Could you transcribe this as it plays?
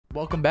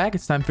Welcome back.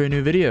 It's time for a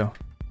new video.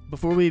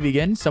 Before we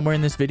begin, somewhere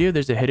in this video,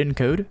 there's a hidden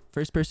code.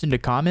 First person to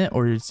comment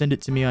or send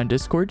it to me on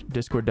Discord,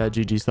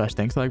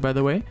 discord.gg/Thxlag, by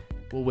the way,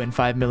 will win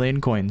 5 million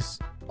coins.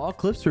 All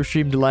clips were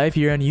streamed live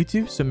here on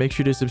YouTube, so make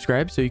sure to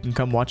subscribe so you can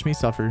come watch me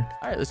suffer.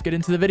 All right, let's get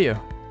into the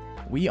video.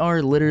 We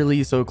are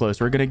literally so close.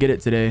 We're gonna get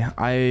it today.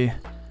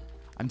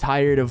 I'm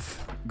tired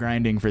of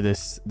grinding for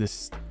this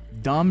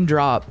dumb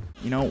drop.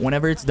 You know,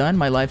 whenever it's done,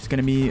 my life's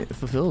gonna be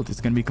fulfilled. It's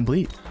gonna be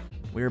complete.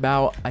 We're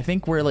about, I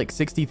think we're like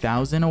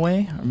 60,000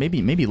 away, or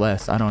maybe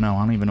less. I don't know. I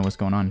don't even know what's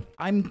going on.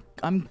 I'm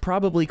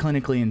probably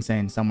clinically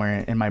insane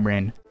somewhere in my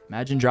brain.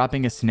 Imagine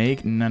dropping a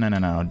snake.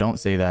 No. Don't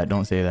say that.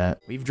 Don't say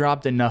that. We've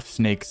dropped enough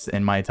snakes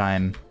in my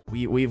time.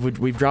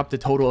 We've dropped a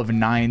total of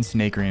 9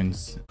 snake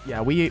runes. Yeah,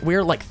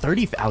 we're like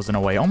 30,000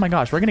 away. Oh my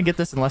gosh, we're gonna get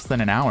this in less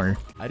than an hour.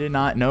 I did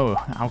not know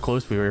how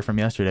close we were from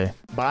yesterday.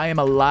 But I am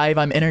alive.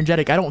 I'm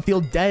energetic. I don't feel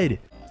dead.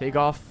 Take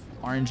off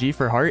RNG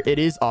for heart. It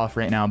is off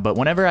right now, but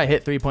whenever I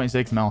hit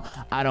 3.6 mil,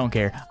 I don't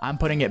care. I'm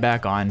putting it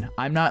back on.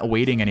 I'm not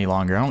waiting any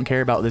longer. I don't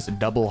care about this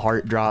double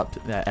heart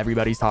drop that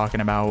everybody's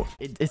talking about.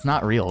 It's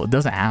not real. It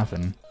doesn't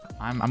happen.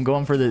 I'm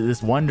going for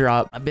this one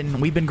drop.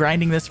 We've been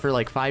grinding this for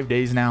like 5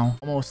 days now,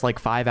 almost like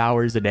 5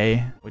 hours a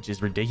day, which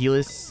is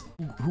ridiculous.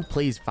 Who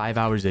plays 5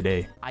 hours a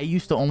day? I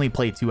used to only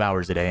play 2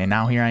 hours a day, and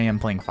now here I am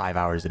playing 5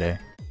 hours a day.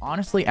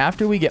 Honestly,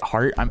 after we get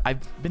heart, I've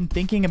been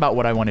thinking about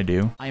what I want to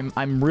do.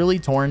 I'm really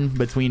torn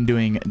between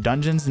doing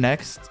dungeons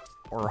next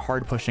or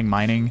hard pushing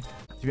mining.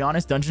 To be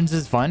honest, dungeons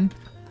is fun.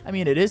 I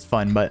mean, it is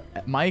fun, but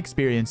my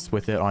experience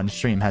with it on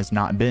stream has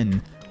not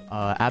been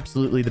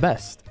absolutely the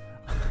best,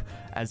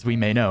 as we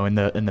may know in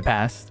the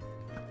past.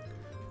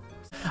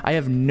 I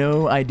have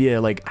no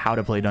idea like how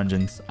to play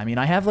dungeons. I mean,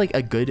 I have like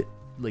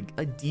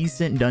a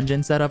decent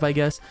dungeon setup, I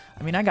guess.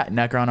 I mean, I got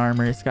Necron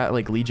armor. It's got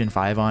like Legion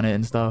 5 on it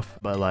and stuff,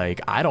 but like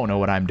I don't know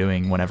what I'm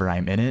doing whenever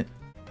I'm in it.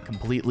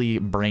 Completely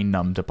brain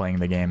numb to playing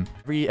the game.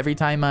 Every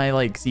time I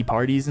like see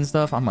parties and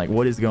stuff, I'm like,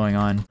 what is going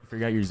on? You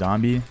forgot your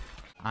zombie?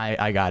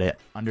 I got it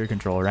under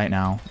control right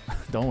now.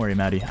 Don't worry,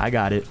 Maddie. I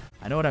got it.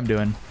 I know what I'm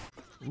doing.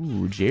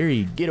 Ooh,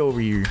 Jerry, get over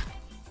here.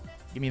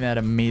 Give me that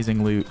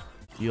amazing loot.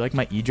 Do you like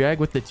my E-drag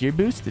with the tier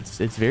boost? It's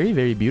very,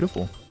 very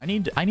beautiful. I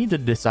need to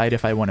decide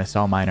if I want to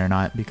sell mine or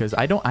not, because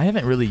I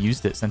haven't really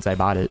used it since I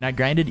bought it. And I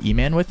grinded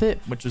E-man with it,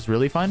 which was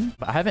really fun,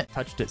 but I haven't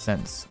touched it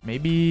since.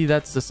 Maybe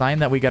that's a sign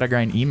that we gotta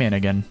grind E-man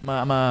again.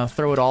 I'm gonna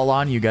throw it all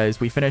on you guys.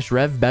 We finished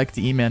Rev, back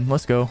to E-man.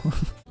 Let's go.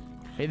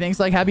 Hey,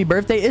 Thxlag, happy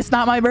birthday. It's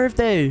not my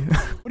birthday.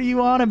 What are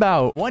you on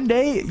about? One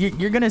day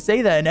you're gonna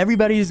say that and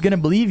everybody's gonna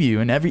believe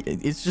you, and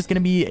it's just gonna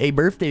be a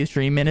birthday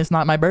stream and it's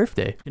not my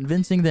birthday.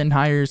 Convincing the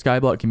entire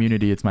Skyblock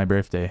community it's my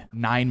birthday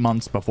 9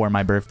 months before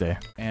my birthday,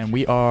 and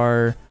we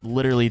are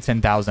literally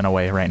 10,000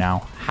 away right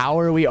now. How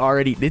are we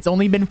already? It's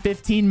only been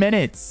 15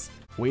 minutes.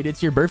 Wait,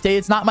 it's your birthday?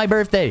 It's not my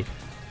birthday.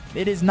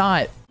 It is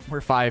not. We're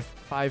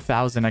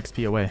 5,000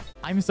 XP away.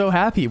 I'm so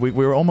happy.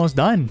 We're almost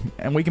done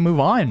and we can move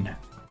on.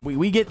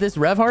 We get this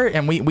rev heart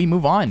and we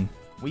move on.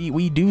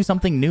 We do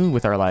something new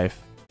with our life.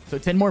 So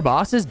 10 more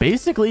bosses,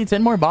 basically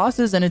 10 more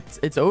bosses, and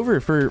it's over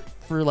for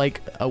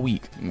like a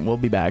week. We'll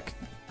be back.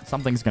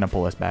 Something's gonna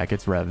pull us back.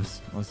 It's revs.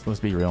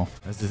 Let's be real.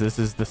 This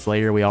is the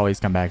Slayer we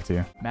always come back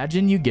to.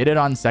 Imagine you get it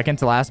on second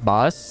to last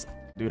boss.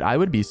 Dude, I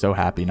would be so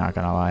happy, not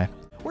gonna lie.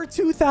 We're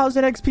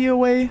 2,000 XP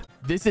away.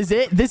 This is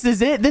it. This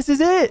is it. This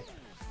is it.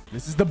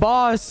 This is the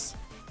boss.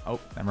 Oh,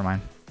 never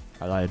mind.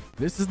 I lied.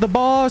 This is the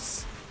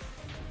boss.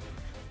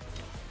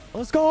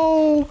 Let's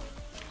go.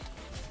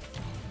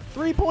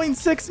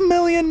 3.6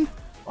 million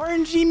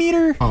RNG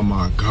meter. Oh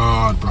my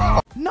god, bro.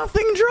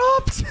 Nothing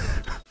dropped.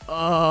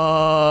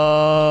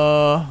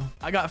 I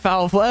got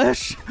foul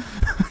flesh.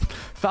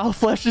 Foul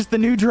flesh is the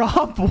new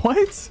drop. What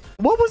was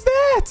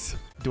that?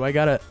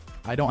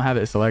 I don't have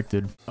it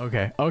selected.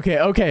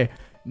 Okay.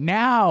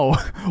 Now,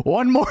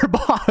 one more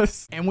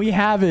boss and we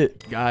have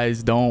it.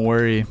 Guys, don't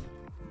worry.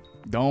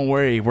 Don't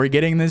worry. We're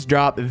getting this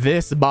drop.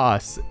 This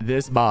boss.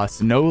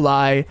 No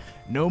lie.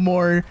 No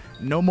more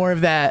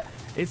of that.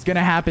 It's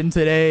gonna happen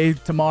today,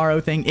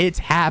 tomorrow thing. It's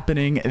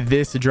happening.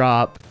 This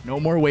drop. No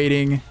more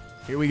waiting.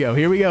 Here we go.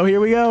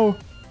 Oh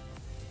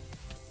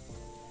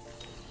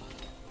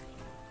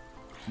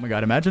my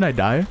god, imagine I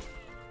die.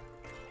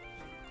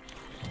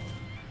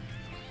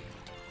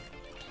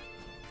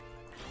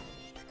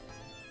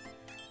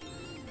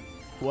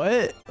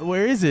 What?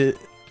 Where is it?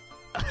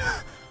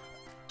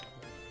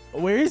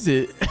 Where is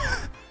it?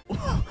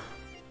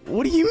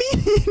 What do you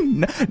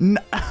mean?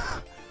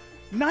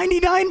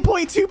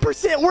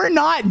 99.2%. We're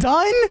not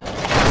done?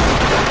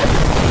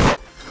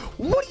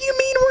 What do you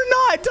mean we're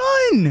not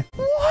done?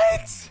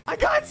 What? I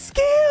got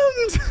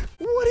scammed.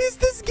 What is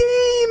this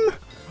game?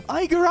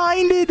 I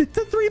grinded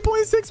to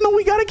 3.6 mil.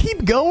 We gotta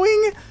keep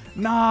going?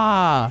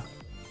 Nah.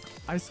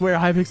 I swear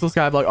Hypixel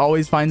Skyblock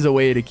always finds a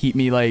way to keep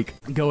me like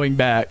going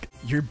back.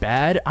 You're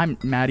bad?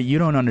 Maddie, you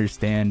don't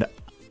understand.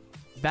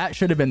 That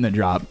should have been the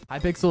drop.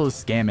 Hypixel is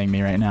scamming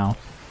me right now.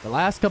 The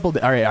last couple...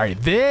 All right.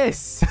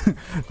 This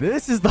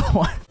is the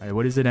one. All right,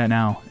 what is it at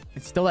now?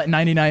 It's still at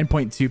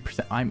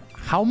 99.2%.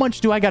 How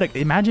much do I gotta...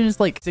 Imagine it's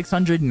like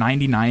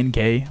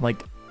 699K,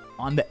 like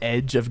on the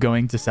edge of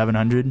going to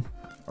 700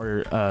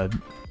 or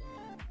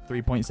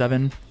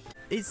 3.7.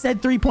 It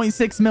said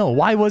 3.6 mil.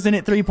 Why wasn't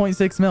it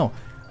 3.6 mil?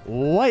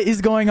 What is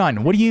going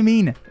on? What do you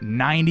mean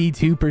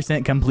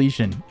 92%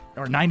 completion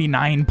or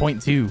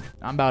 99.2?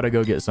 I'm about to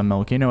go get some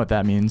milk. You know what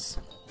that means.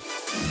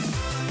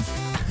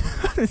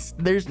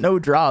 There's no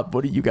drop.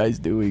 What are you guys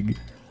doing?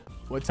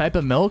 What type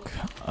of milk?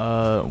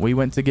 We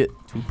went to get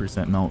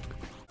 2% milk.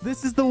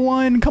 This is the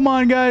one. Come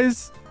on,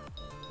 guys.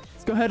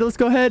 Let's go ahead. Let's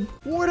go ahead.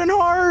 Warden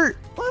Heart.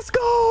 Let's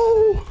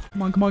go.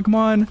 Come on, come on, come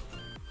on.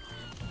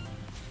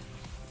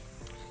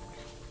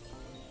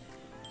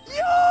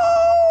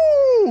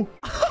 Yo!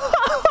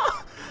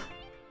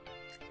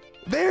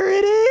 There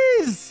it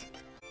is.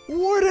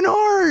 Warden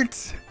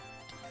Heart.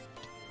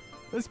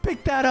 Let's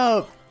pick that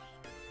up.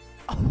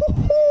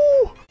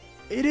 Oh,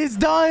 it is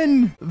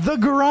done. The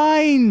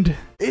grind.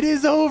 It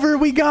is over.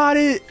 We got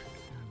it.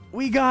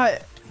 We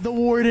got the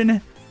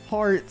Warden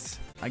Hearts.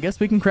 I guess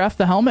we can craft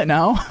the helmet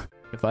now.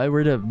 If I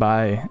were to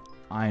buy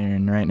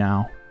iron right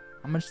now,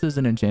 how much does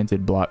an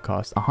enchanted block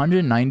cost?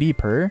 190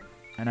 per,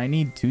 and I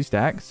need 2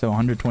 stacks, so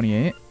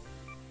 128.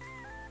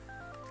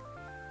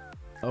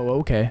 Oh,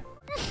 okay.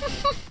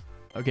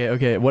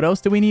 Okay. What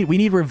else do we need? We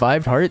need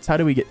revived hearts. How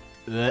do we get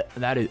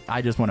that? Is,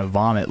 I just want to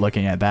vomit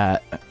looking at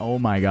that. Oh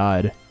my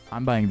god.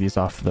 I'm buying these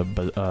off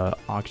the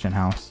auction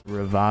house.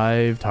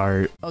 Revived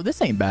heart. Oh,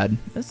 this ain't bad.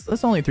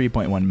 That's only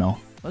 3.1 mil.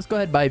 Let's go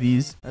ahead and buy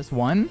these. That's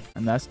 1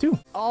 and that's 2.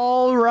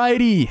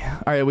 Alrighty.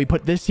 All right, we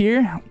put this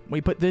here.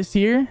 We put this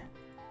here.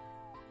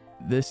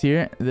 This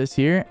here. This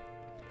here.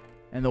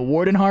 And the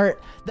Warden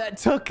Heart. That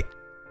took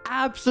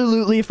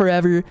absolutely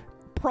forever.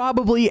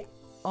 Probably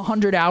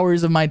 100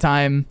 hours of my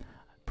time.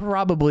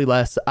 Probably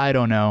less. I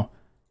don't know.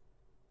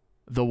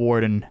 The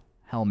Warden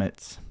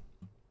helmets.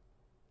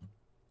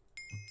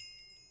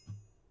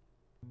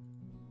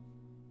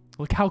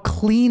 Look how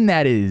clean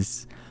that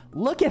is.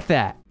 Look at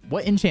that.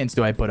 What enchants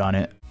do I put on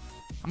it?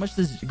 How much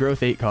does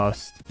growth 8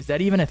 cost? Is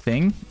that even a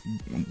thing?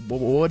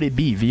 What would it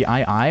be? VII?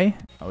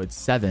 Oh, it's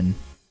 7.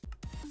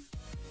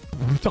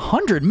 It's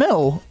 100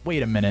 mil.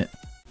 Wait a minute.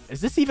 Is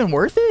this even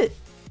worth it?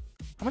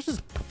 How much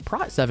does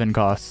Prot 7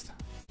 cost?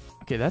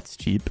 Okay, that's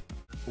cheap.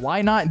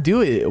 Why not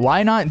do it?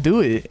 Why not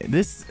do it?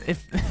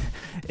 If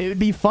it would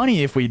be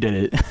funny if we did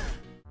it.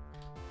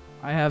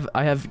 I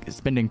have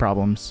spending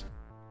problems.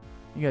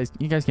 You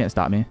guys can't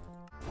stop me.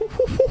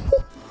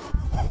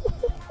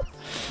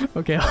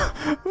 Okay.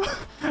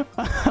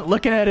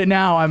 Looking at it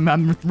now, I'm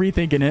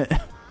rethinking it.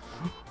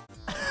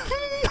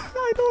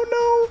 I don't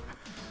know.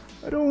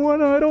 I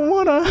don't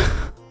wanna.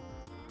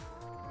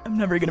 I'm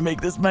never gonna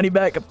make this money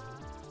back.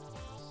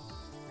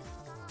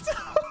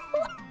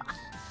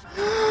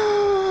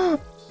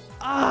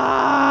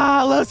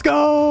 Let's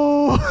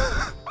go.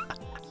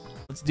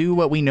 Let's do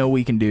what we know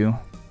we can do.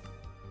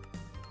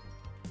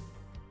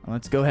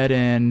 Let's go ahead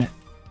and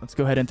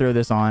throw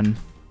this on.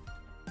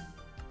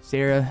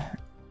 Sarah,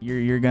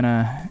 you're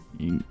gonna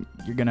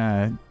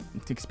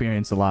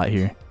experience a lot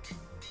here.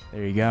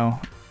 There you go.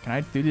 Can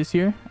I do this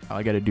here? All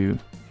I gotta do.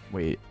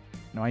 Wait.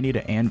 No, I need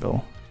an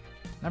anvil.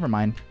 Never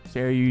mind.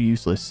 Sarah, you're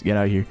useless. Get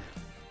out of here.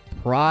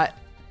 Prot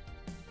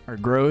or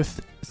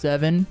growth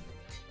 7.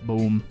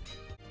 Boom.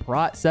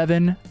 Prot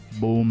 7.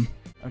 Boom.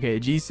 Okay,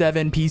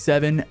 G7,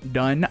 P7,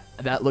 done.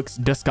 That looks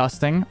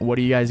disgusting. What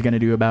are you guys gonna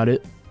do about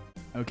it?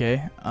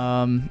 Okay,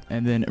 and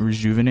then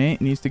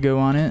rejuvenate needs to go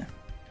on it.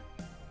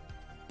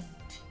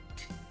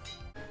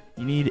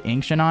 You need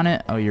ancient on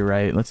it? Oh, you're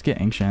right. Let's get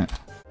ancient.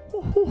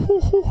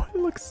 Oh, it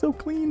looks so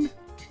clean.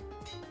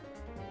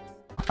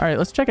 All right,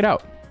 let's check it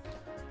out.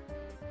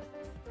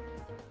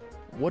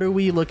 What are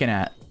we looking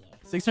at?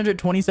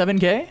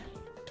 627k?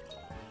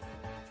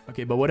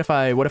 Okay, but what if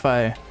I...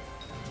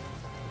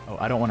 Oh,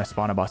 I don't want to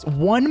spawn a boss.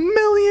 1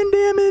 million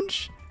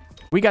damage.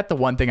 We got the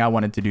one thing I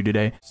wanted to do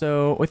today.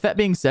 So with that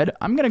being said,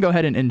 I'm going to go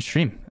ahead and end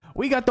stream.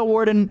 We got the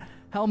Warden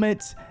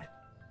helmets.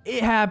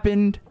 It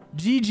happened.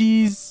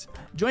 GG's.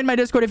 Join my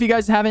Discord if you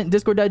guys haven't.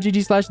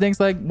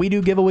 Discord.gg/Thxlag. We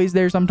do giveaways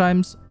there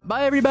sometimes.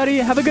 Bye, everybody.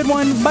 Have a good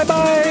one.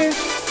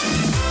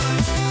 Bye-bye.